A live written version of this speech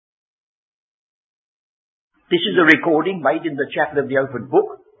This is a recording made in the chapel of the Open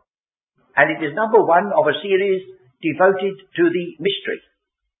Book, and it is number 1 of a series devoted to the mystery.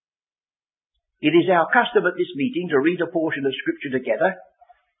 It is our custom at this meeting to read a portion of Scripture together.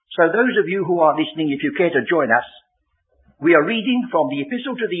 So those of you who are listening, if you care to join us, we are reading from the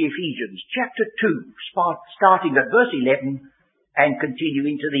Epistle to the Ephesians, chapter 2, starting at verse 11 and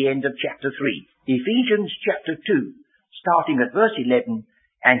continuing to the end of chapter 3. Ephesians chapter 2, starting at verse 11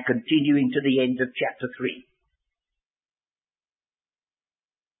 and continuing to the end of chapter 3.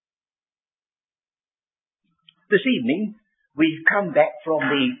 This evening, we've come back from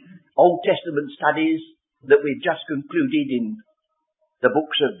the Old Testament studies that we've just concluded in the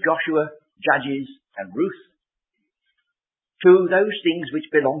books of Joshua, Judges and Ruth, to those things which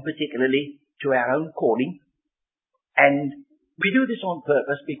belong particularly to our own calling. And we do this on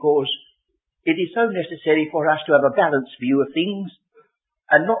purpose because it is so necessary for us to have a balanced view of things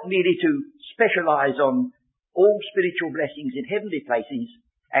and not merely to specialize on all spiritual blessings in heavenly places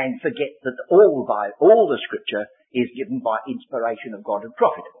and forget that all the Scripture is given by inspiration of God and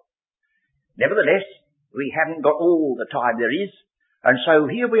profitable. Nevertheless, we haven't got all the time there is, and so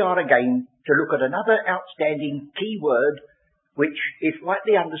here we are again to look at another outstanding key word which, if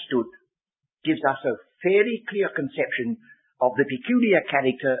rightly understood, gives us a fairly clear conception of the peculiar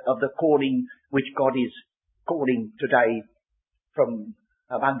character of the calling which God is calling today from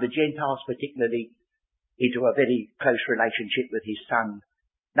among the Gentiles particularly into a very close relationship with his Son,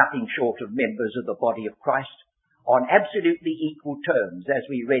 nothing short of members of the body of Christ, on absolutely equal terms, as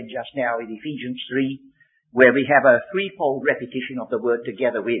we read just now in Ephesians 3, where we have a threefold repetition of the word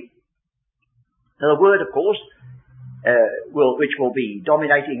together with. The word, of course, which will be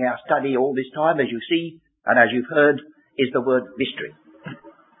dominating our study all this time, as you see, and as you've heard, is the word mystery.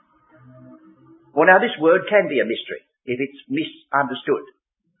 Well, now this word can be a mystery if it's misunderstood.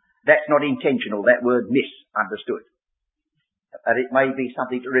 That's not intentional, that word misunderstood. And it may be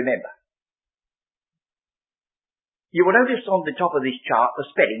something to remember. You will notice on the top of this chart the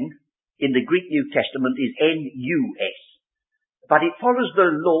spelling in the Greek New Testament is N-U-S. But it follows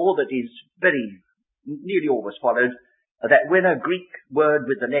the law that is very nearly always followed, that when a Greek word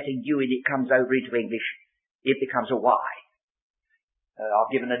with the letter U in it comes over into English, it becomes a Y.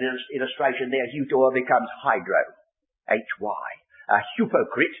 I've given an illustration there. Hutor becomes hydro, H-Y. A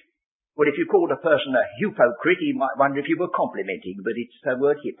hypocrite. Well, if you called a person a hypocrite, he might wonder if you were complimenting, but it's the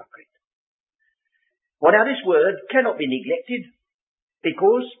word hypocrite. Well, now this word cannot be neglected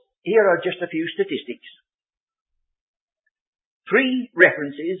because here are just a few statistics. 3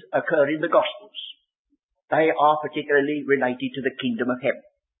 references occur in the Gospels. They are particularly related to the kingdom of heaven.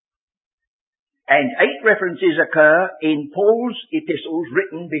 And 8 references occur in Paul's epistles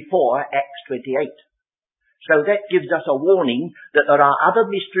written before Acts 28. So that gives us a warning that there are other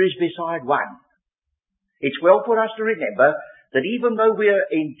mysteries beside one. It's well for us to remember that even though we are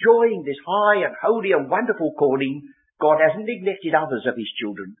enjoying this high and holy and wonderful calling, God hasn't neglected others of his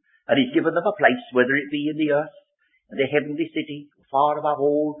children, and he's given them a place, whether it be in the earth, in the heavenly city, far above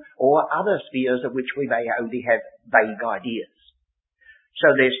all, or other spheres of which we may only have vague ideas.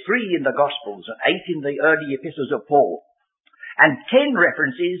 So there's 3 in the Gospels and 8 in the early epistles of Paul, and 10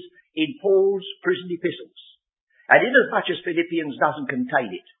 references in Paul's prison epistles. And inasmuch as Philippians doesn't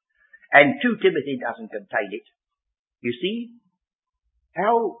contain it, and 2 Timothy doesn't contain it, you see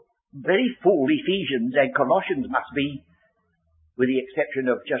how very full Ephesians and Colossians must be, with the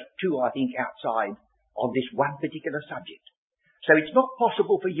exception of just 2, I think, outside on this one particular subject. So it's not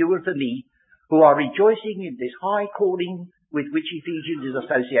possible for you and for me, who are rejoicing in this high calling with which Ephesians is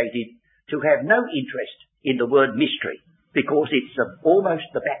associated, to have no interest in the word mystery, because it's almost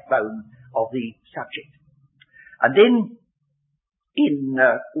the backbone of the subject. And then in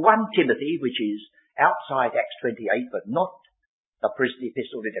 1 Timothy, which is outside Acts 28, but not the prison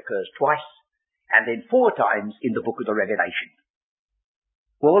epistle, it occurs twice, and then 4 times in the book of the Revelation.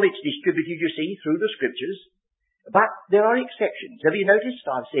 Well, it's distributed, you see, through the Scriptures, but there are exceptions. Have you noticed?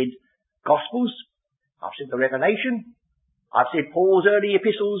 I've said Gospels, I've said the Revelation, I've said Paul's early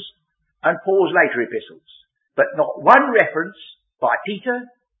epistles and Paul's later epistles, but not one reference by Peter,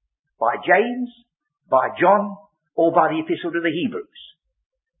 by James, by John, or by the epistle to the Hebrews.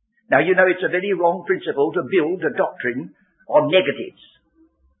 Now, you know it's a very wrong principle to build a doctrine on negatives.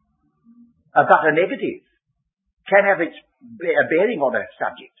 But a negative can have its bearing on a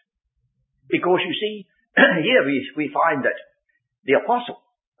subject. Because you see, here we find that the apostle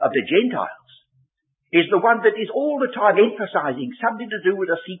of the Gentiles is the one that is all the time emphasizing something to do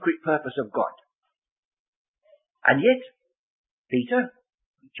with a secret purpose of God. And yet, Peter,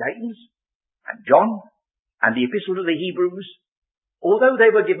 James, and John, and the epistle to the Hebrews although they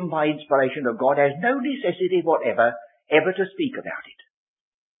were given by inspiration of God, has no necessity whatever ever to speak about it.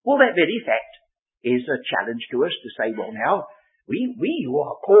 Well, that very fact is a challenge to us to say, well now, we who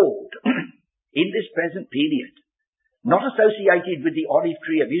are called in this present period, not associated with the olive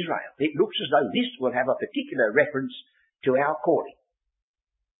tree of Israel, it looks as though this will have a particular reference to our calling.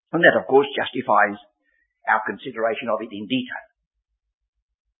 And that, of course, justifies our consideration of it in detail.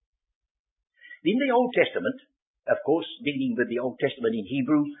 In the Old Testament, of course, dealing with the Old Testament in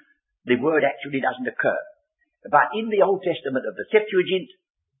Hebrew, the word actually doesn't occur. But in the Old Testament of the Septuagint,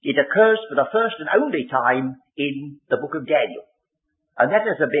 it occurs for the first and only time in the book of Daniel. And that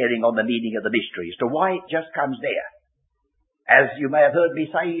has a bearing on the meaning of the mystery as to why it just comes there. As you may have heard me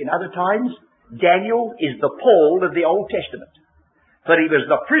say in other times, Daniel is the Paul of the Old Testament. For he was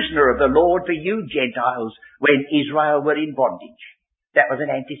the prisoner of the Lord for you Gentiles when Israel were in bondage. That was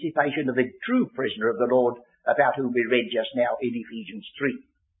an anticipation of the true prisoner of the Lord about whom we read just now in Ephesians 3.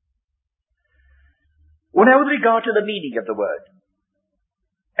 Well, now with regard to the meaning of the word,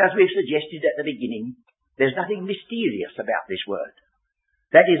 as we've suggested at the beginning, there's nothing mysterious about this word.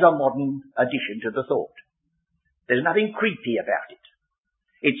 That is a modern addition to the thought. There's nothing creepy about it.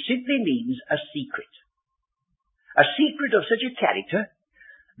 It simply means a secret. A secret of such a character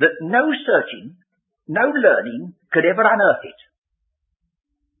that no searching, no learning could ever unearth it.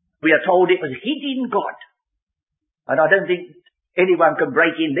 We are told it was hid in God. And I don't think anyone can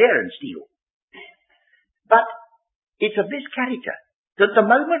break in there and steal. But it's of this character that the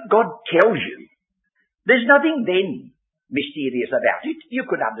moment God tells you, there's nothing then mysterious about it. You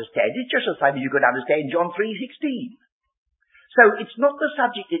could understand it just the same as you could understand John 3:16. So it's not the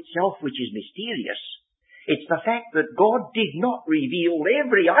subject itself which is mysterious. It's the fact that God did not reveal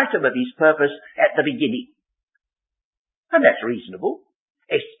every item of his purpose at the beginning. And that's reasonable,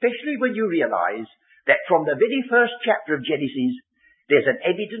 especially when you realize that from the very first chapter of Genesis, there's an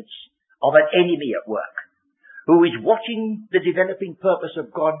evidence of an enemy at work, who is watching the developing purpose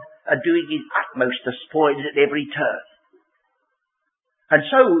of God and doing his utmost to spoil it at every turn. And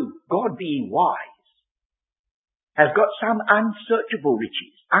so, God being wise, has got some unsearchable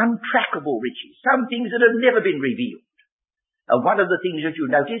riches, untrackable riches, some things that have never been revealed. And one of the things that you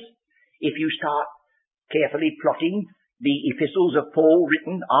notice, if you start carefully plotting the epistles of Paul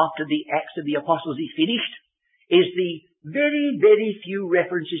written after the Acts of the Apostles is finished, is the very, very few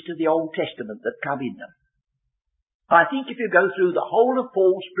references to the Old Testament that come in them. I think if you go through the whole of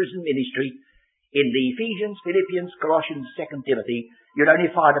Paul's prison ministry, in the Ephesians, Philippians, Colossians, 2 Timothy, you'll only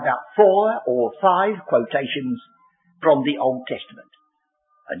find about 4 or 5 quotations from the Old Testament.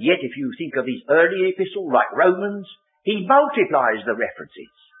 And yet if you think of his early epistle, like Romans, he multiplies the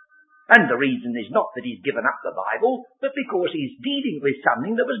references. And the reason is not that he's given up the Bible, but because he's dealing with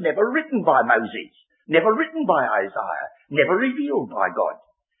something that was never written by Moses, never written by Isaiah, never revealed by God.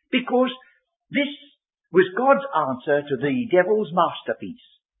 Because this was God's answer to the devil's masterpiece.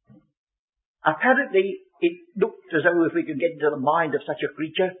 Apparently, it looked as though if we could get into the mind of such a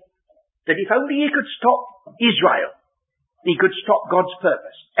creature, that if only he could stop Israel, he could stop God's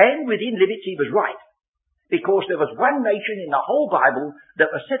purpose. And within limits he was right. Because there was one nation in the whole Bible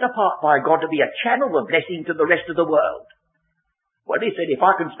that was set apart by God to be a channel of blessing to the rest of the world. Well, he said, if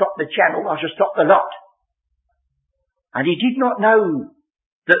I can stop the channel, I shall stop the lot. And he did not know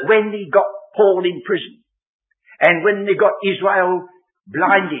that when he got Paul in prison, and when they got Israel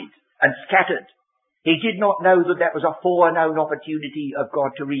blinded and scattered, he did not know that that was a foreknown opportunity of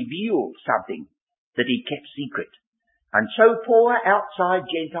God to reveal something that he kept secret. And so poor outside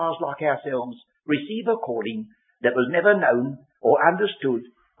Gentiles like ourselves receive a calling that was never known or understood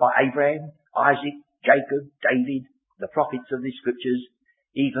by Abraham, Isaac, Jacob, David, the prophets of the scriptures,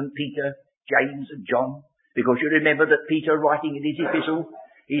 even Peter, James and John. Because you remember that Peter, writing in his epistle,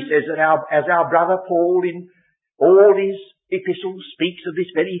 he says that as our brother Paul in all his epistles speaks of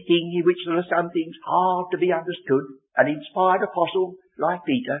this very thing in which there are some things hard to be understood, an inspired apostle like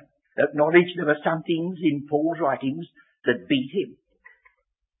Peter acknowledged there were some things in Paul's writings that beat him.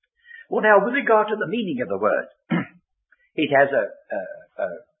 Well, now, with regard to the meaning of the word, it has a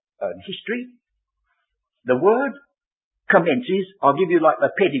history. The word commences, I'll give you like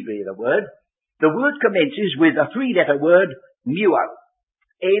the pedigree of the word. The word commences with a 3-letter word, muo.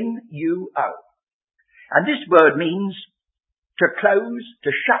 M-U-O. And this word means to close,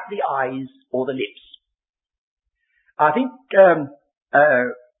 to shut the eyes or the lips. I think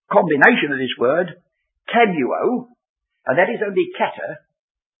combination of this word, canuo, and that is only kata,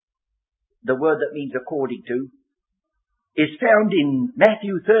 the word that means according to, is found in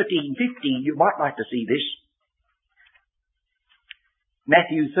Matthew 13:15. You might like to see this.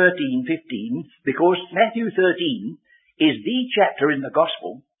 Matthew 13:15, because Matthew 13 is the chapter in the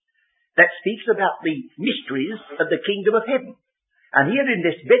Gospel that speaks about the mysteries of the kingdom of heaven. And here in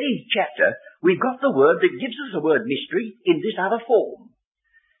this very chapter, we've got the word that gives us the word mystery in this other form.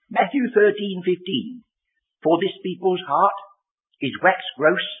 Matthew 13:15. For this people's heart is waxed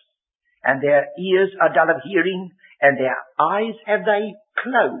gross, and their ears are dull of hearing, and their eyes have they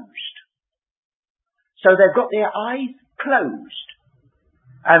closed. So they've got their eyes closed.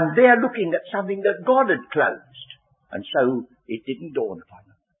 And they're looking at something that God had closed. And so it didn't dawn upon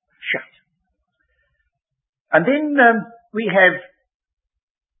them. Shut. And then we have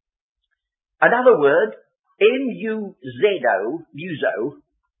another word, M-U-Z-O, muso,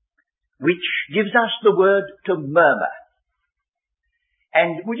 which gives us the word to murmur.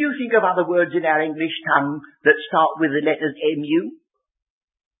 And would you think of other words in our English tongue that start with the letters M-U?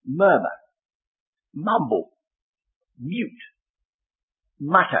 Murmur, mumble, mute,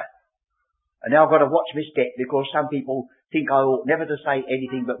 mutter. And now I've got to watch my step because some people think I ought never to say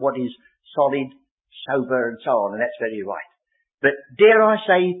anything but what is solid, sober and so on, and that's very right. But dare I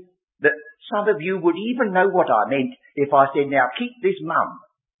say that some of you would even know what I meant if I said, now keep this mum.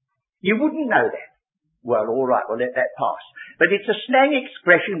 You wouldn't know that. Well, all right, we'll let that pass. But it's a slang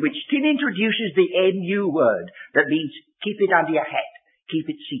expression which still introduces the M-U word that means keep it under your hat, keep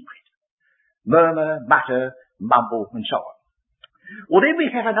it secret. Murmur, mutter, mumble and so on. Well, then we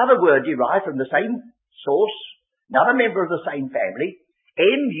have another word derived from the same source, another member of the same family,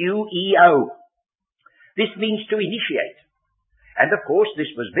 M-U-E-O. This means to initiate. And of course,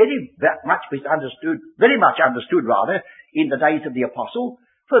 this was very much understood in the days of the apostle,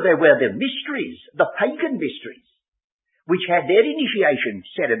 for there were the mysteries, the pagan mysteries, which had their initiation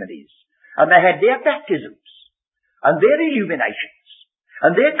ceremonies, and they had their baptisms, and their illuminations,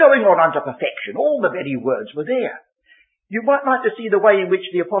 and their going on unto perfection. All the very words were there. You might like to see the way in which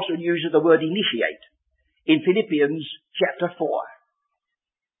the apostle uses the word initiate in Philippians chapter 4.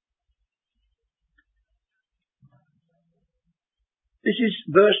 This is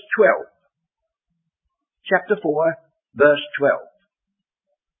verse 12. Chapter 4, verse 12.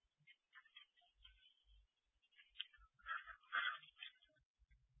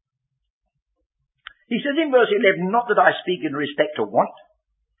 He says in verse 11, not that I speak in respect to want,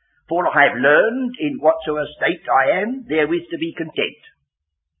 for I have learned in whatsoever state I am, therewith to be content.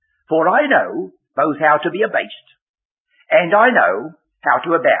 For I know both how to be abased, and I know how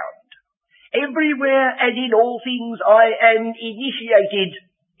to abound. Everywhere and in all things I am initiated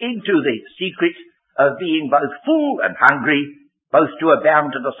into the secret of being both full and hungry, both to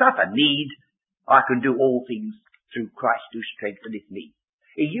abound to the suffer need. I can do all things through Christ who strengtheneth me.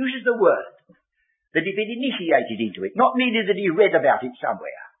 He uses the word that he'd been initiated into it, not merely that he read about it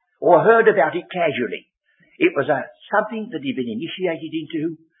somewhere or heard about it casually. It was something that he'd been initiated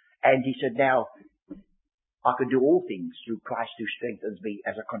into, and he said, now, I can do all things through Christ who strengthens me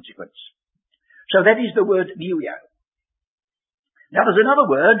as a consequence. So that is the word muo. Now there's another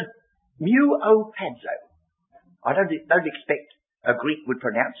word, muopadzo. I don't expect a Greek would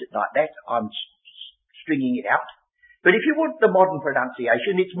pronounce it like that. I'm stringing it out. But if you want the modern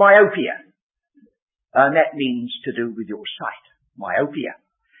pronunciation, it's myopia. And that means to do with your sight. Myopia.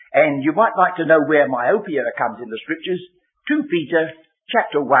 And you might like to know where myopia comes in the scriptures. 2 Peter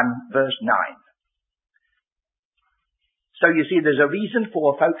chapter 1 verse 9. So you see there's a reason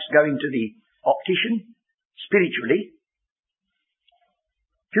for folks going to the optician spiritually.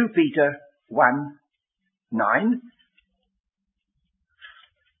 2 Peter 1, 9.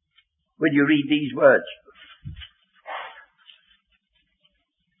 When you read these words.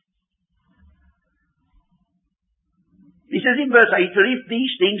 He says in verse 8, for if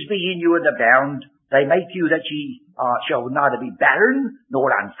these things be in you and abound, they make you that ye shall neither be barren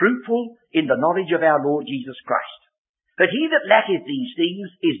nor unfruitful in the knowledge of our Lord Jesus Christ. But he that lacketh these things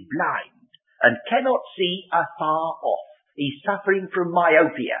is blind and cannot see afar off. He's suffering from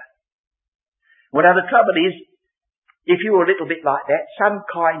myopia. Well, now the trouble is, if you're a little bit like that, some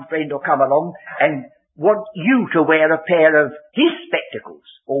kind friend will come along and want you to wear a pair of his spectacles.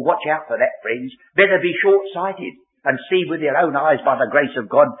 Or watch out for that, friends. Better be short-sighted and see with your own eyes by the grace of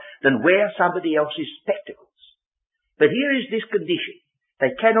God than wear somebody else's spectacles. But here is this condition.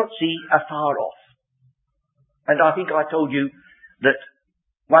 They cannot see afar off. And I think I told you that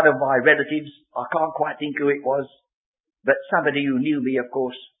one of my relatives, I can't quite think who it was, but somebody who knew me, of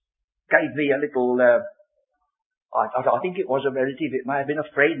course, gave me a little, I think it was a relative, it may have been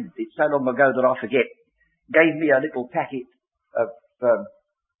a friend, it's so long ago that I forget, gave me a little packet of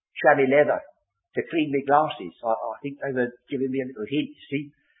chamois leather to clean my glasses. I think they were giving me a little hint, you see.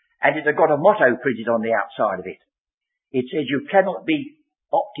 And it had got a motto printed on the outside of it. It says, you cannot be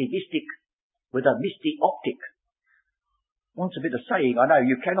optimistic with a misty optic. Once a bit of saying, I know,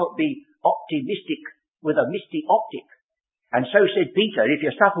 you cannot be optimistic with a misty optic. And so said Peter, if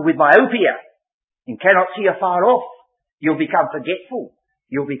you suffer with myopia and cannot see afar off, you'll become forgetful.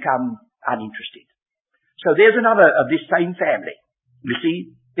 You'll become uninterested. So there's another of this same family. You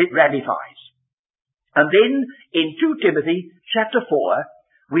see, it ramifies. And then in 2 Timothy chapter 4,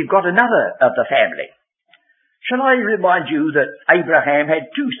 we've got another of the family. Shall I remind you that Abraham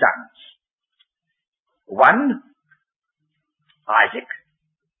had 2 sons? One, Isaac.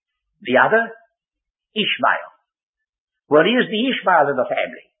 The other, Ishmael. Well, here's the Ishmael of the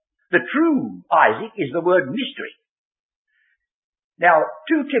family. The true Isaac is the word mystery. Now,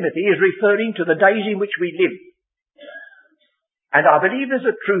 2 Timothy is referring to the days in which we live. And I believe there's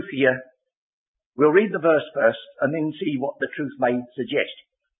a truth here. We'll read the verse first and then see what the truth may suggest.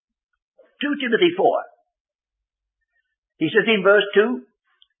 2 Timothy 4. He says in verse 2,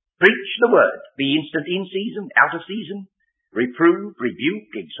 preach the word, be instant in season, out of season, reprove, rebuke,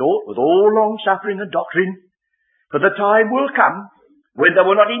 exhort with all long suffering and doctrine. For the time will come when they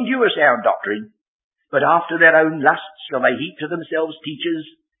will not endure sound doctrine, but after their own lusts shall they heap to themselves teachers,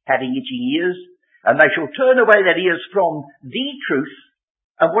 having itching ears, and they shall turn away their ears from the truth.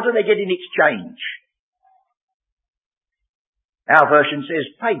 And what do they get in exchange? Our version says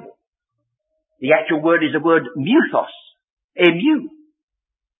fable. The actual word is the word mythos, M-U.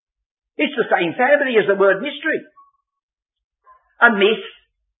 It's the same family as the word mystery. A myth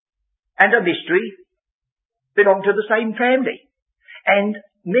and a mystery belong to the same family. And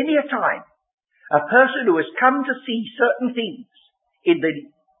many a time, a person who has come to see certain things in the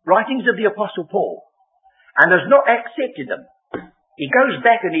writings of the Apostle Paul and has not accepted them, he goes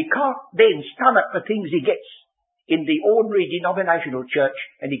back and he can't then stomach the things he gets in the ordinary denominational church,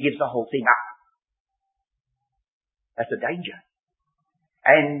 and he gives the whole thing up. That's a danger.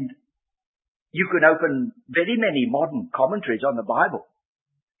 And you can open very many modern commentaries on the Bible,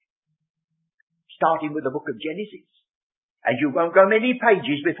 starting with the book of Genesis. And you won't go many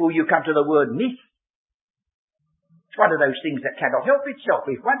pages before you come to the word myth. It's one of those things that cannot help itself.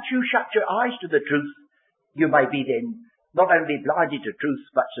 If once you shut your eyes to the truth, you may be then not only blinded to truth,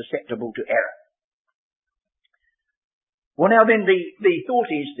 but susceptible to error. Well, now then, the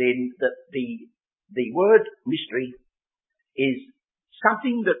thought is then that the word mystery is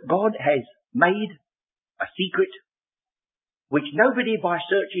something that God has made a secret, which nobody by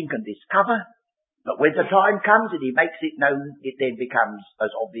searching can discover. But when the time comes and he makes it known, it then becomes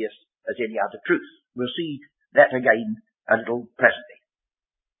as obvious as any other truth. We'll see that again a little presently.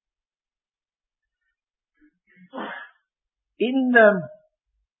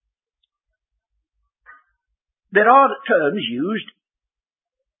 There are terms used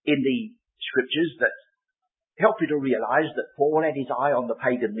in the scriptures that help you to realize that Paul had his eye on the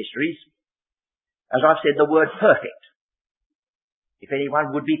pagan mysteries. As I've said, the word perfect. If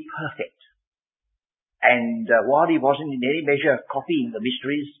anyone would be perfect. And while he wasn't in any measure copying the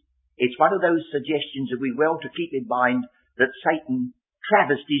mysteries, it's one of those suggestions that we well to keep in mind that Satan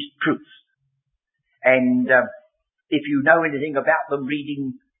travesties truth. And if you know anything about them,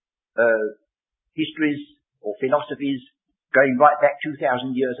 reading histories or philosophies going right back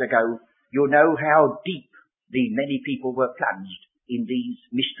 2,000 years ago, you'll know how deep the many people were plunged in these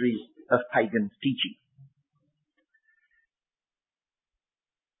mysteries of pagan teaching.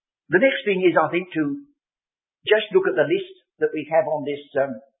 The next thing is, I think, to just look at the list that we have on this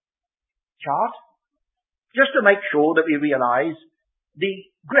chart, just to make sure that we realize the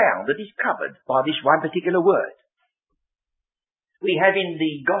ground that is covered by this one particular word. We have in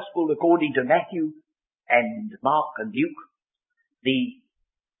the Gospel according to Matthew and Mark and Luke the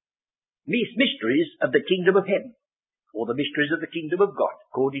mysteries of the kingdom of heaven, or the mysteries of the kingdom of God,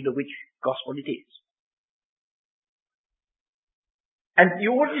 according to which Gospel it is. And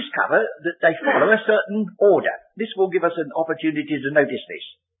you will discover that they follow a certain order. This will give us an opportunity to notice this.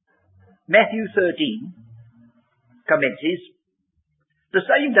 Matthew 13 commences, the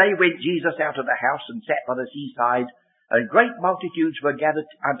same day went Jesus out of the house and sat by the seaside, and great multitudes were gathered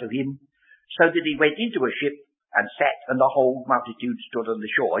unto him, so that he went into a ship and sat, and the whole multitude stood on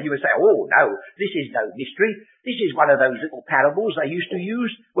the shore. You would say, oh no, this is no mystery. This is one of those little parables they used to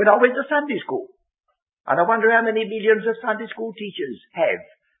use when I went to Sunday school. And I wonder how many millions of Sunday school teachers have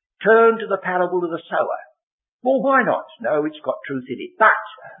turned to the parable of the sower. Well, why not? No, it's got truth in it. But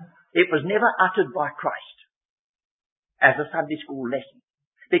it was never uttered by Christ as a Sunday school lesson.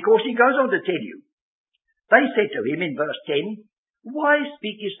 Because he goes on to tell you, they said to him in verse 10, why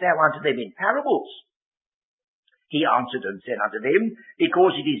speakest thou unto them in parables? He answered and said unto them,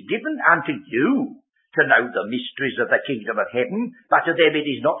 because it is given unto you to know the mysteries of the kingdom of heaven, but to them it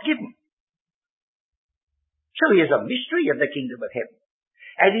is not given. So here's a mystery of the kingdom of heaven.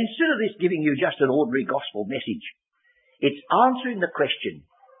 And instead of this giving you just an ordinary gospel message, it's answering the question.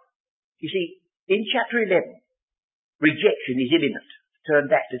 You see, in chapter 11, rejection is imminent. Turn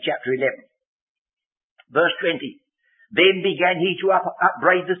back to chapter 11. Verse 20. Then began he to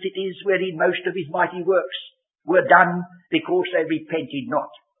upbraid the cities wherein most of his mighty works were done, because they repented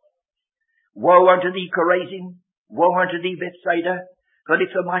not. Woe unto thee, Chorazin! Woe unto thee, Bethsaida! For if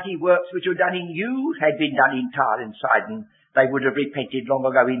the mighty works which were done in you had been done in Tyre and Sidon, they would have repented long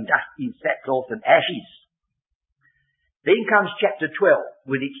ago in dust, in sackcloth and ashes. Then comes chapter 12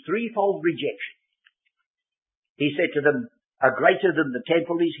 with its threefold rejection. He said to them, a greater than the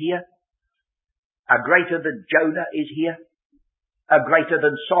temple is here, a greater than Jonah is here, a greater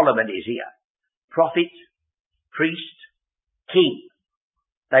than Solomon is here. Prophet, priest, king.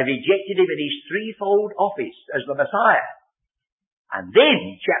 They rejected him in his threefold office as the Messiah. And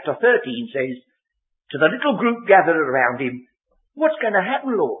then chapter 13 says, to the little group gathered around him, what's going to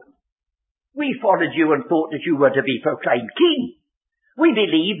happen, Lord? We followed you and thought that you were to be proclaimed king. We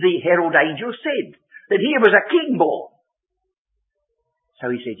believed the herald angel said that here was a king born.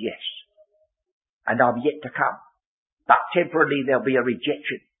 So he said, yes, and I'm yet to come. But temporarily there'll be a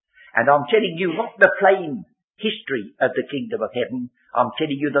rejection. And I'm telling you not the plain history of the kingdom of heaven. I'm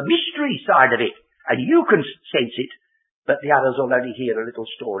telling you the mystery side of it. And you can sense it, but the others will only hear a little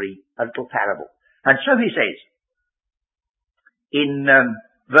story, a little parable. And so he says, in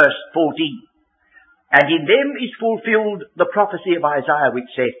verse 14, and in them is fulfilled the prophecy of Isaiah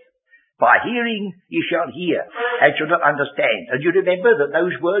which saith, by hearing ye shall hear, and shall not understand. And you remember that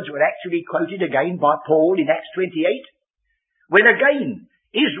those words were actually quoted again by Paul in Acts 28, when again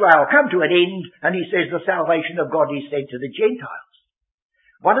Israel come to an end, and he says the salvation of God is sent to the Gentiles.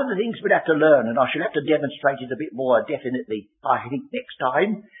 One of the things we'll have to learn, and I shall have to demonstrate it a bit more definitely, I think, next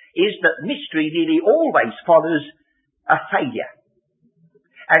time, is that mystery nearly always follows a failure.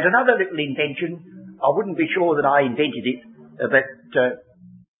 And another little invention, I wouldn't be sure that I invented it, but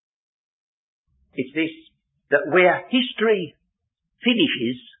it's this, that where history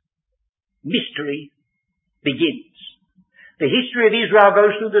finishes, mystery begins. The history of Israel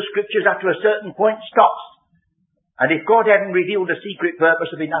goes through the scriptures up to a certain point, stops. And if God hadn't revealed a secret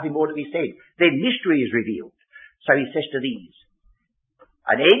purpose, there'd be nothing more to be said. Then mystery is revealed. So he says to these,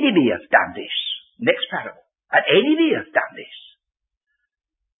 an enemy hath done this. Next parable. An enemy hath done this.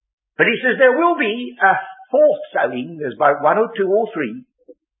 But he says there will be a fourth sowing. There's about one or two or three.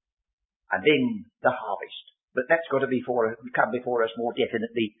 And then the harvest. But that's got to come before us more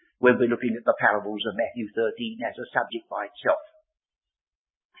definitely when we're looking at the parables of Matthew 13 as a subject by itself.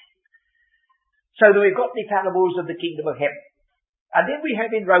 So we've got the parables of the kingdom of heaven. And then we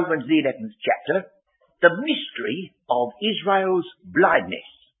have in Romans the 11th chapter, the mystery of Israel's blindness.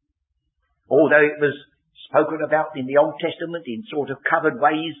 Although it was spoken about in the Old Testament in sort of covered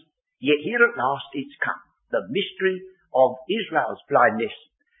ways, yet here at last it's come. The mystery of Israel's blindness.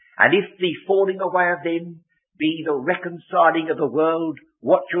 And if the falling away of them be the reconciling of the world,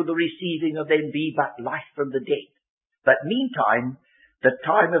 what shall the receiving of them be but life from the dead? But meantime, the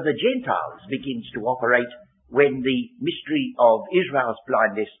time of the Gentiles begins to operate when the mystery of Israel's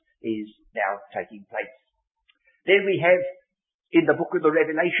blindness is now taking place. Then we have, in the book of the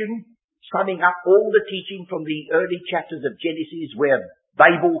Revelation, summing up all the teaching from the early chapters of Genesis, where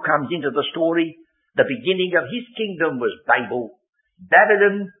Babel comes into the story. The beginning of his kingdom was Babel.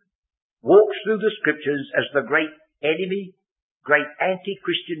 Babylon walks through the scriptures as the great enemy, great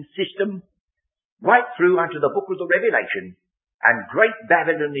anti-Christian system, right through unto the book of the Revelation. And great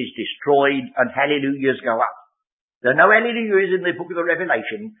Babylon is destroyed and hallelujahs go up. There are no hallelujahs in the book of the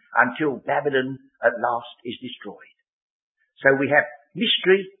Revelation until Babylon at last is destroyed. So we have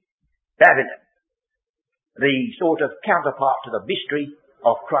mystery, Babylon, the sort of counterpart to the mystery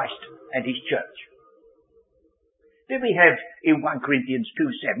of Christ and his church. Then we have in 1 Corinthians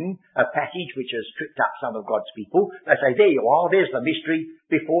 2:7 a passage which has tripped up some of God's people. They say, there you are, there's the mystery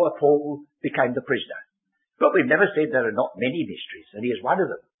before Paul became the prisoner. But we've never said there are not many mysteries, and here's one of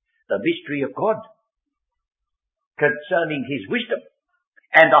them. The mystery of God concerning his wisdom.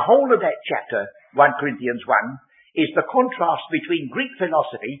 And the whole of that chapter, 1 Corinthians 1, is the contrast between Greek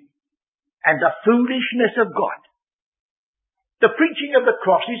philosophy and the foolishness of God. The preaching of the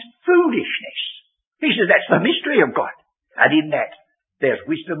cross is foolishness. He says that's the mystery of God. And in that, there's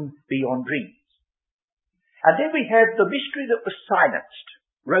wisdom beyond dreams. And then we have the mystery that was silenced.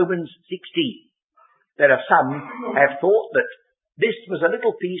 Romans 16. There are some have thought that this was a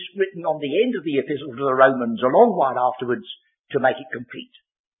little piece written on the end of the epistle to the Romans a long while afterwards to make it complete.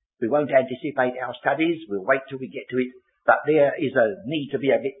 We won't anticipate our studies. We'll wait till we get to it. But there is a need to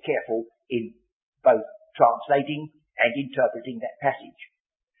be a bit careful in both translating and interpreting that passage.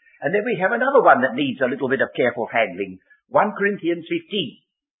 And then we have another one that needs a little bit of careful handling. 1 Corinthians 15.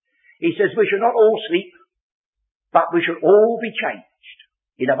 He says we should not all sleep, but we should all be changed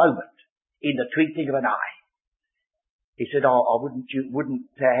in a moment, in the twinkling of an eye. He said, I wouldn't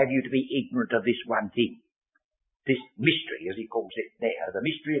have you to be ignorant of this one thing. This mystery, as he calls it there, the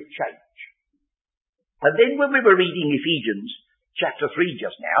mystery of change. And then when we were reading Ephesians chapter 3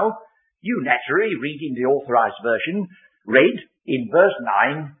 just now, you naturally, reading the authorized version, read in verse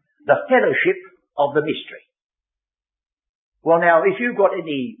 9, the fellowship of the mystery. Well now, if you've got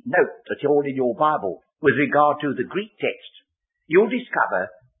any note at all in your Bible with regard to the Greek text, you'll discover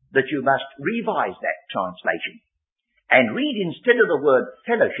that you must revise that translation and read, instead of the word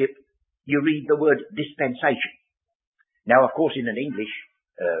fellowship, you read the word dispensation. Now, of course, in an English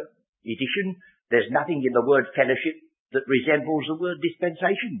edition, there's nothing in the word fellowship that resembles the word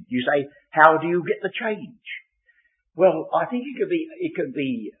dispensation. You say, how do you get the change? Well, I think it could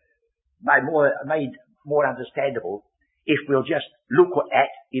be made more understandable if we'll just look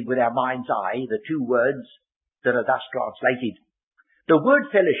at it with our mind's eye, the two words that are thus translated. The word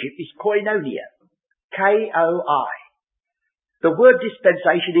fellowship is koinonia, K-O-I. The word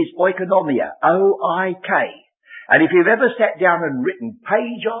dispensation is oikonomia, O-I-K. And if you've ever sat down and written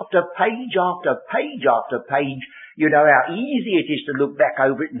page after page after page after page, you know how easy it is to look back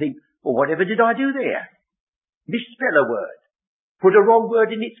over it and think, well, whatever did I do there? Misspell a word. Put a wrong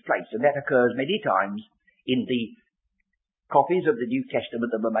word in its place. And that occurs many times in the copies of the New Testament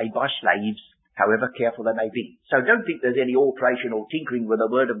that were made by slaves, however careful they may be. So don't think there's any alteration or tinkering with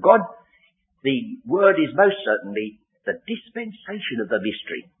the Word of God. The word is most certainly the dispensation of the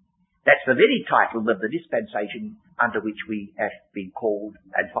mystery. That's the very title of the dispensation under which we have been called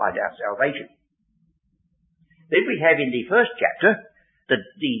and find our salvation. Then we have in the first chapter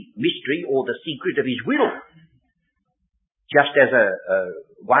the mystery or the secret of his will. Just as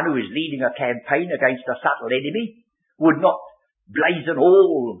one who is leading a campaign against a subtle enemy would not blazon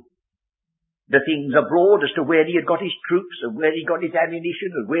all the things abroad as to where he had got his troops and where he got his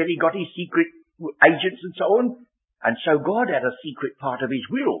ammunition and where he got his secret agents and so on. And so God had a secret part of his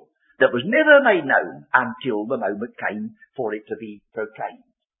will that was never made known until the moment came for it to be proclaimed.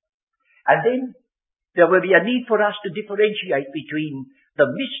 And then there will be a need for us to differentiate between the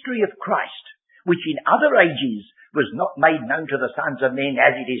mystery of Christ, which in other ages was not made known to the sons of men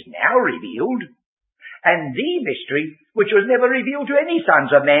as it is now revealed, and the mystery which was never revealed to any sons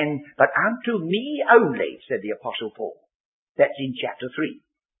of men, but unto me only, said the Apostle Paul. That's in chapter 3.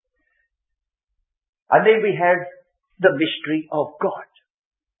 And then we have the mystery of God.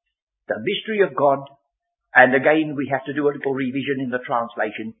 The mystery of God, and again we have to do a little revision in the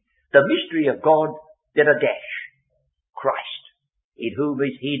translation. The mystery of God, then a dash. Christ, in whom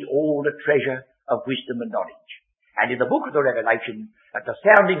is hid all the treasure of wisdom and knowledge. And in the book of the Revelation, at the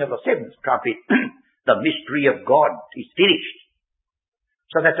sounding of the seventh trumpet, the mystery of God is finished.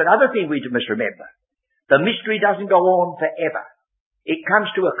 So that's another thing we must remember. The mystery doesn't go on forever. It comes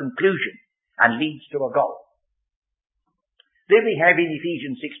to a conclusion and leads to a goal. Then we have in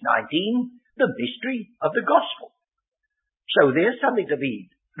Ephesians 6:19, the mystery of the gospel. So there's something to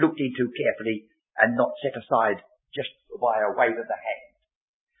be looked into carefully and not set aside just by a wave of the hand.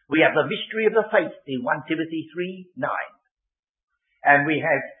 We have the mystery of the faith in 1 Timothy 3:9. And we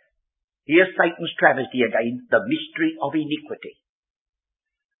have, here's Satan's travesty again, the mystery of iniquity.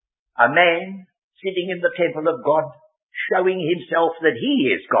 A man sitting in the temple of God, showing himself that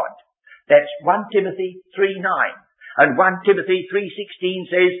he is God. That's 1 Timothy 3:9. And 1 Timothy 3:16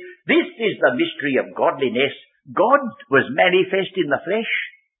 says, this is the mystery of godliness. God was manifest in the flesh.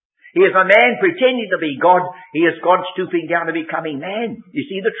 He is a man pretending to be God. He is God stooping down to becoming man. You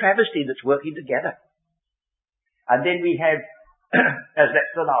see the travesty that's working together. And then we have, as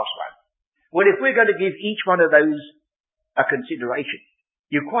that's the last one. Well, if we're going to give each one of those a consideration,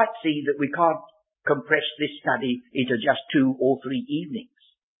 you quite see that we can't compress this study into just 2 or 3 evenings.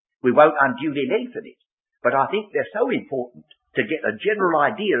 We won't unduly lengthen it. But I think they're so important to get a general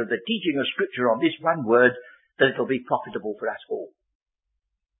idea of the teaching of Scripture on this one word that it'll be profitable for us all.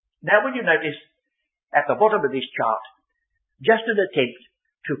 Now, will you notice at the bottom of this chart, just an attempt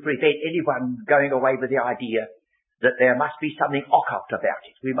to prevent anyone going away with the idea that there must be something occult about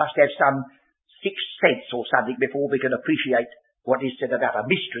it. We must have some sixth sense or something before we can appreciate what is said about a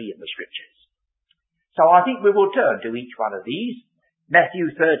mystery in the Scriptures. So I think we will turn to each one of these. Matthew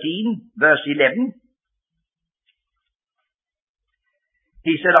 13, verse 11.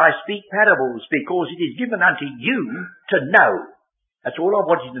 He said, I speak parables because it is given unto you to know. That's all I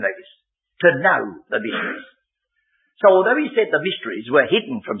want you to notice. To know the mysteries. So although he said the mysteries were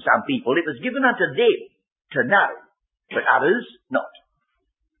hidden from some people, it was given unto them to know, but others not.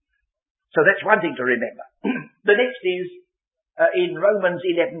 So that's one thing to remember. The next is in Romans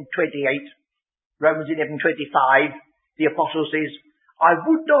 11:28, Romans 11:25, the apostle says, I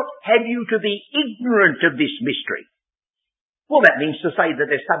would not have you to be ignorant of this mystery. Well, that means to say that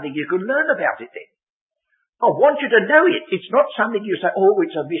there's something you can learn about it then. I want you to know it. It's not something you say, oh,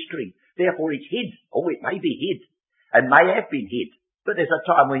 it's a mystery, therefore it's hid. Oh, it may be hid, and may have been hid. But there's a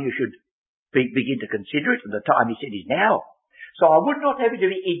time when you should begin to consider it, and the time he said is now. So I would not have you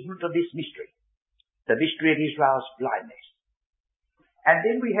to be ignorant of this mystery, the mystery of Israel's blindness. And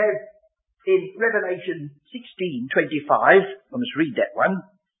then we have in Revelation 16:25, I must read that one,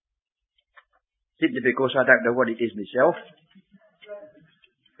 simply because I don't know what it is myself.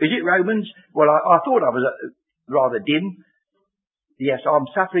 Is it Romans? Well, I thought I was rather dim. Yes, I'm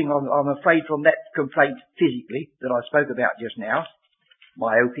suffering, I'm afraid, from that complaint physically that I spoke about just now,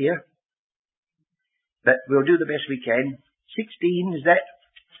 myopia. But we'll do the best we can. 16, is that?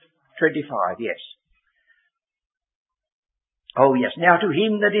 25, yes. Oh yes, now to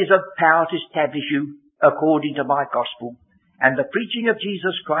him that is of power to establish you according to my gospel, and the preaching of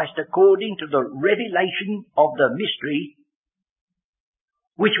Jesus Christ according to the revelation of the mystery,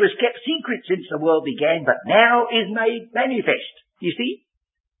 which was kept secret since the world began, but now is made manifest. You see?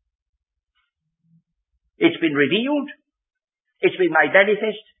 It's been revealed, it's been made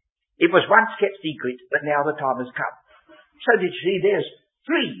manifest, it was once kept secret, but now the time has come. So did you see, there's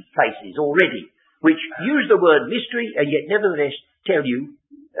 3 places already which use the word mystery and yet nevertheless tell you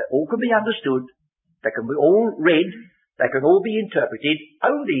that all can be understood, they can be all read, they can all be interpreted,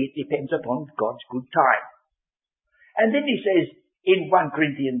 only it depends upon God's good time. And then he says in 1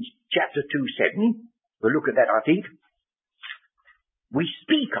 Corinthians chapter 2:7, we'll look at that I think, we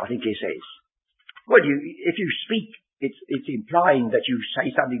speak, I think he says. Well, if you speak, it's implying that you say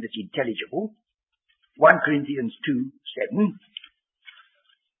something that's intelligible. 1 Corinthians 2:7.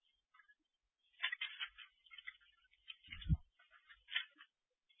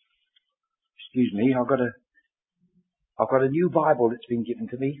 Excuse me, I've got a new Bible that's been given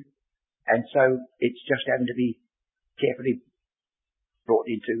to me, and so it's just having to be carefully brought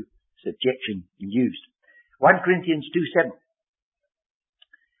into subjection and used. 1 Corinthians 2:7.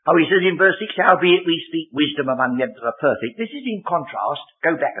 Oh, he says in verse 6, howbeit we speak wisdom among them that are perfect. This is in contrast.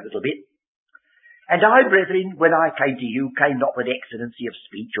 Go back a little bit. And I, brethren, when I came to you, came not with excellency of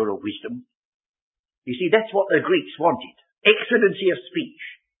speech or of wisdom. You see, that's what the Greeks wanted. Excellency of speech.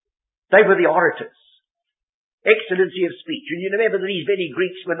 They were the orators. Excellency of speech. And you remember that these very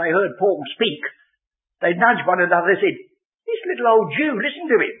Greeks, when they heard Paul speak, they nudged one another. They said, this little old Jew, listen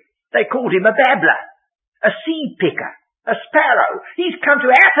to him. They called him a babbler, a seed picker, a sparrow. He's come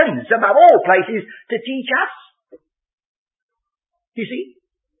to Athens, above all places, to teach us. You see?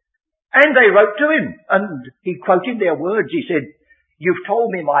 And they wrote to him, and he quoted their words. He said, you've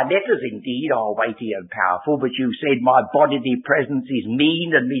told me my letters indeed are weighty and powerful, but you said my bodily presence is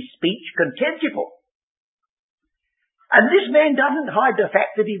mean and me speech contemptible. And this man doesn't hide the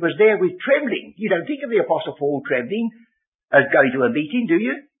fact that he was there with trembling. You don't think of the Apostle Paul trembling as going to a meeting, do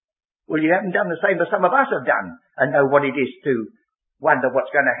you? Well, you haven't done the same as some of us have done and know what it is to wonder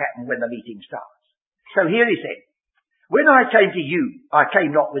what's going to happen when the meeting starts. So here he said, when I came to you, I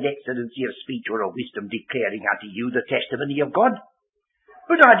came not with excellency of speech or of wisdom, declaring unto you the testimony of God.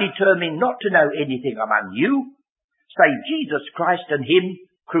 But I determined not to know anything among you, save Jesus Christ and him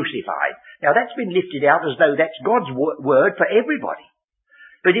crucified. Now that's been lifted out as though that's God's word for everybody.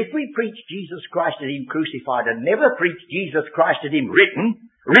 But if we preach Jesus Christ and him crucified and never preach Jesus Christ and him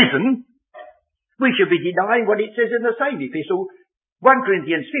risen, we should be denying what it says in the same epistle, 1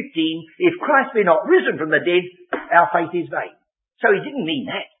 Corinthians 15, if Christ be not risen from the dead, our faith is vain. So he didn't mean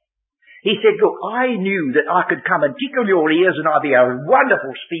that. He said, look, I knew that I could come and tickle your ears and I'd be a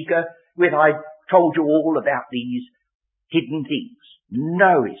wonderful speaker when I told you all about these hidden things.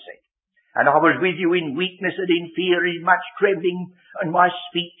 No, he said. And I was with you in weakness and in fear, in much trembling, and my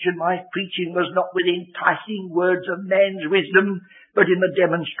speech and my preaching was not with enticing words of man's wisdom, but in the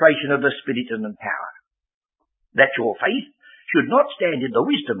demonstration of the Spirit and in power. That your faith should not stand in the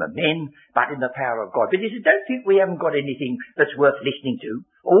wisdom of men, but in the power of God. But he said, don't think we haven't got anything that's worth listening to.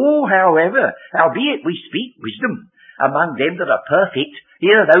 Oh, however, howbeit we speak wisdom among them that are perfect,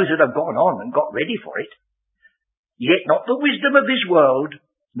 here are those that have gone on and got ready for it. Yet not the wisdom of this world,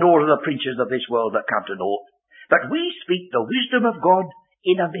 nor of the princes of this world that come to naught, but we speak the wisdom of God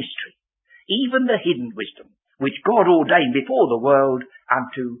in a mystery, even the hidden wisdom, which God ordained before the world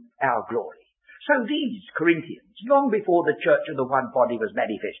unto our glory. So these Corinthians, long before the church of the one body was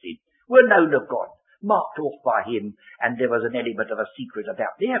manifested, were known of God, marked off by him, and there was an element of a secret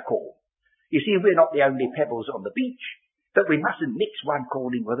about their call. You see, we're not the only pebbles on the beach, but we mustn't mix one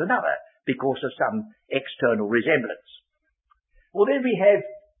calling with another because of some external resemblance. Well, then we have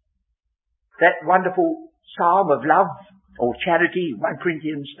that wonderful psalm of love or charity, 1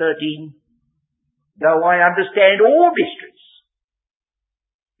 Corinthians 13. Though I understand all mysteries,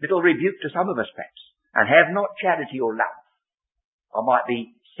 little rebuke to some of us perhaps, and have not charity or love, I might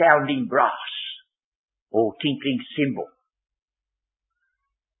be sounding brass or tinkling cymbal.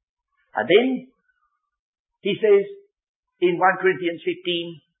 And then he says in 1 Corinthians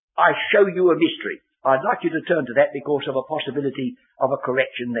 15, I show you a mystery. I'd like you to turn to that because of a possibility of a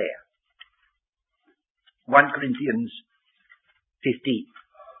correction there. 1 Corinthians 15.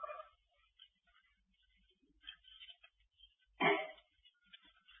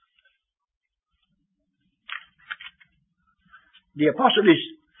 The apostle is,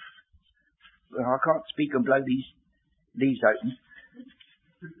 well, I can't speak and blow these open.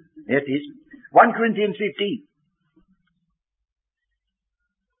 There it is. 1 Corinthians 15.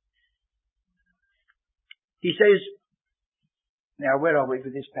 He says, now where are we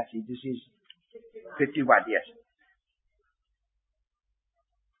with this passage? This is 51, yes.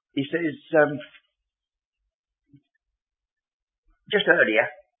 He says, just earlier,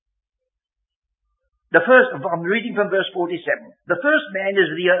 I'm reading from verse 47. The first man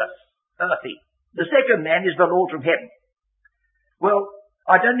is the earthy. The second man is the Lord from heaven. Well,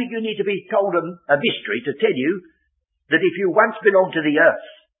 I don't think you need to be told a mystery to tell you that if you once belonged to the earth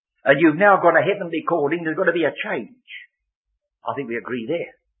and you've now got a heavenly calling, there's got to be a change. I think we agree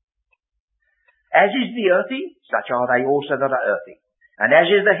there. As is the earthy, such are they also that are earthy. And as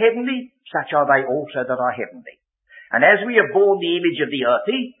is the heavenly, such are they also that are heavenly. And as we have borne the image of the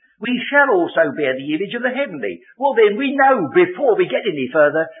earthy, we shall also bear the image of the heavenly. Well then, we know before we get any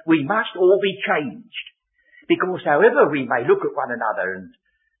further, we must all be changed. Because however we may look at one another and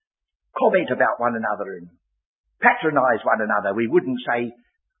comment about one another and patronize one another, we wouldn't say,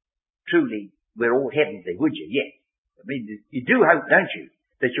 truly, we're all heavenly, would you? Yes. I mean, you do hope, don't you,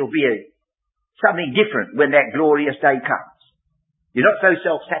 that you'll be something different when that glorious day comes. You're not so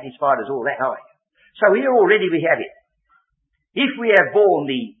self-satisfied as all that, are you? So here already we have it. If we have borne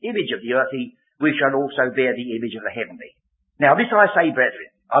the image of the earthy, we shall also bear the image of the heavenly. Now this I say,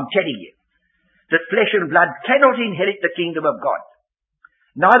 brethren, I'm telling you, that flesh and blood cannot inherit the kingdom of God.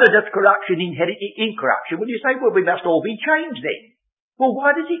 Neither doth corruption inherit incorruption. Well, you say, well, we must all be changed then. Well,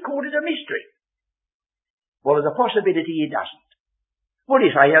 why does he call it a mystery? Well, there's a possibility he doesn't. Well,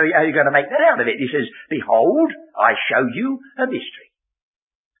 you say, how are you going to make that out of it? He says, behold, I show you a mystery.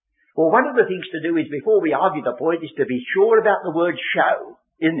 Well, one of the things to do is, before we argue the point, is to be sure about the word show,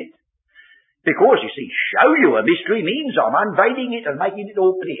 isn't it? Because, you see, show you a mystery means I'm unveiling it and making it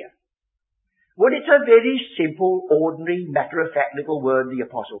all clear. Well, it's a very simple, ordinary, matter-of-fact little word the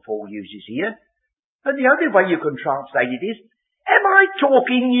Apostle Paul uses here. And the only way you can translate it is, am I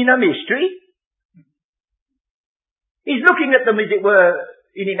talking in a mystery? He's looking at them, as it were,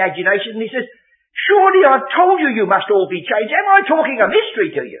 in imagination, and he says, surely I've told you must all be changed. Am I talking a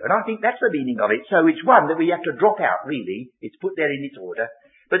mystery to you? And I think that's the meaning of it. So it's one that we have to drop out, really. It's put there in its order.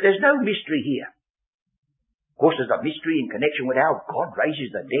 But there's no mystery here. Of course, there's a mystery in connection with how God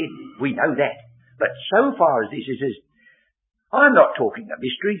raises the dead. We know that. But so far as this is, I'm not talking a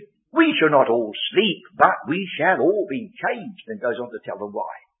mystery. We shall not all sleep, but we shall all be changed. And goes on to tell them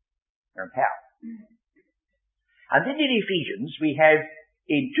why and how. And then in Ephesians, we have,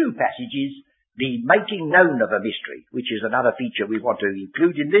 in two passages, the making known of a mystery, which is another feature we want to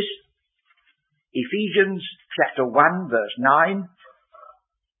include in this. Ephesians chapter 1, verse 9,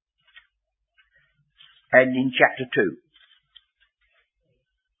 and in chapter 2.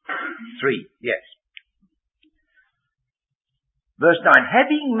 3, yes. Verse 9,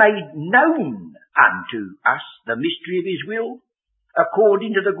 having made known unto us the mystery of his will,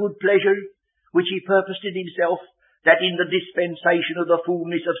 according to the good pleasure which he purposed in himself, that in the dispensation of the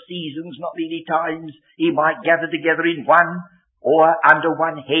fullness of seasons, not many times, he might gather together in one, or under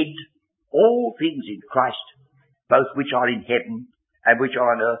one head, all things in Christ, both which are in heaven, and which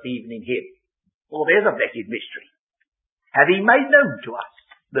are on earth, even in him. Well, there's a blessed mystery. Having made known to us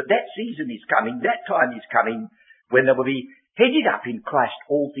that that season is coming, that time is coming, when there will be headed up in Christ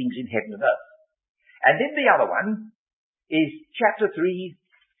all things in heaven and earth. And then the other one is chapter 3,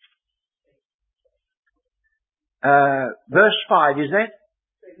 verse 5, is that?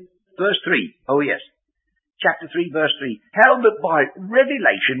 Verse 3. Oh, yes. Chapter 3, verse 3. How that by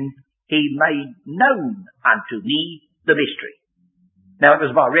revelation he made known unto me the mystery. Now, it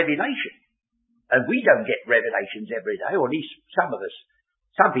was by revelation. And we don't get revelations every day, or at least some of us.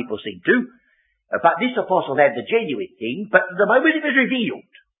 Some people seem to. But this apostle had the genuine thing, but the moment it was revealed,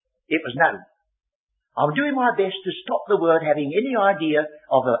 It was known. I'm doing my best to stop the word having any idea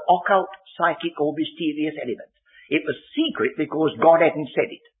of an occult, psychic or mysterious element. It was secret because God hadn't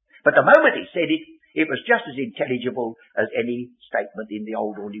said it. But the moment he said it, it was just as intelligible as any statement in the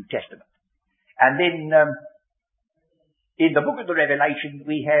Old or New Testament. And then, in the book of the Revelation,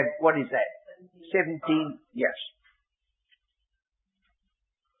 we have, what is that? 17, yes.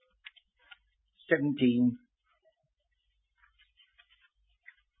 17.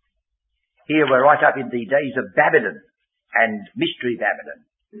 Here we're right up in the days of Babylon and Mystery Babylon.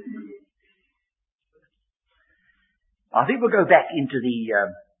 I think we'll go back into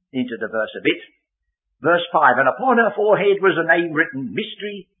the verse a bit. Verse 5, and upon her forehead was a name written,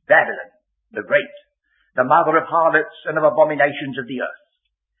 Mystery Babylon, the Great, the mother of harlots and of abominations of the earth.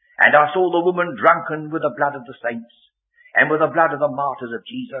 And I saw the woman drunken with the blood of the saints, and with the blood of the martyrs of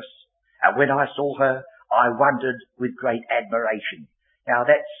Jesus. And when I saw her, I wondered with great admiration. Now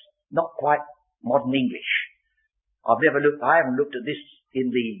that's not quite modern English. I haven't looked at this in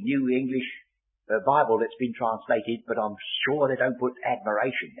the New English Bible that's been translated, but I'm sure they don't put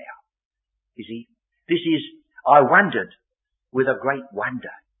admiration now. You see, this is, I wondered with a great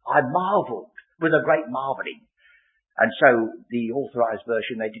wonder. I marveled with a great marveling. And so the authorized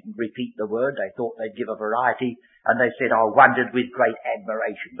version, they didn't repeat the word. They thought they'd give a variety, and they said, I wondered with great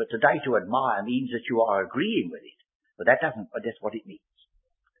admiration. But today to admire means that you are agreeing with it. But that's what it means.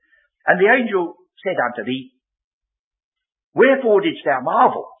 And the angel said unto me, wherefore didst thou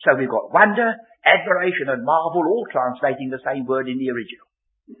marvel? So we've got wonder, admiration and marvel all translating the same word in the original.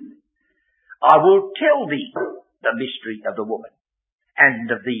 I will tell thee the mystery of the woman and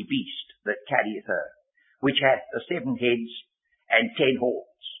of the beast that carrieth her, which hath the 7 heads and 10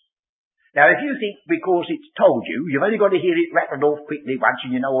 horns. Now if you think because it's told you, you've only got to hear it rattled off quickly once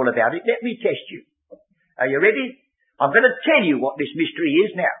and you know all about it, let me test you. Are you ready? I'm going to tell you what this mystery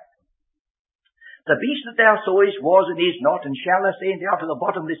is now. The beast that thou sawest was and is not, and shall ascend out of the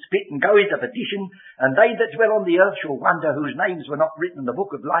bottomless pit and go into perdition, and they that dwell on the earth shall wonder whose names were not written in the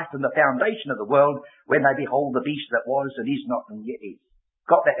book of life from the foundation of the world, when they behold the beast that was and is not and yet is.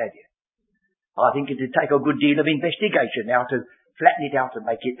 Got that, have you? I think it would take a good deal of investigation now to flatten it out and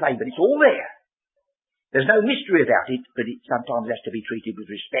make it plain, but it's all there. There's no mystery about it, but it sometimes has to be treated with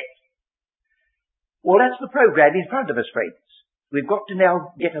respect. Well, that's the program in front of us, friends. We've got to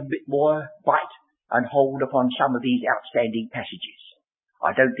now get a bit more bite and hold upon some of these outstanding passages.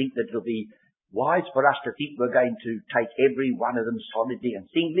 I don't think that it'll be wise for us to think we're going to take every one of them solidly and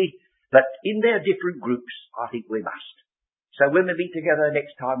singly, but in their different groups, I think we must. So when we meet together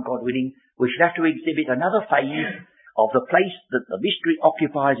next time, God willing, we should have to exhibit another phase of the place that the mystery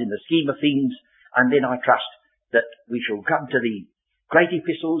occupies in the scheme of things, and then I trust that we shall come to the great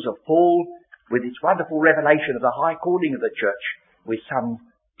epistles of Paul with its wonderful revelation of the high calling of the church with some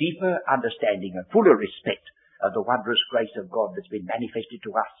deeper understanding and fuller respect of the wondrous grace of God that's been manifested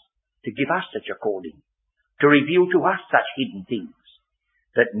to us, to give us such a calling, to reveal to us such hidden things,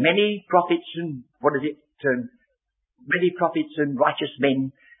 that many prophets and, many prophets and righteous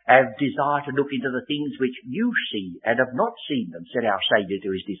men have desired to look into the things which you see and have not seen them, said our Saviour to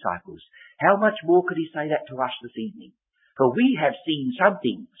his disciples. How much more could he say that to us this evening? For we have seen some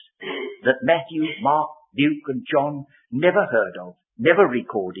things that Matthew, Mark, Luke and John never heard of, never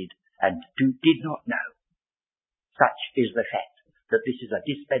recorded, and did not know. Such is the fact that this is a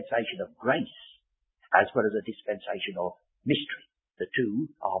dispensation of grace as well as a dispensation of mystery. The two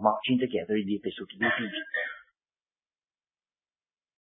are marching together in the epistle to the Ephesians.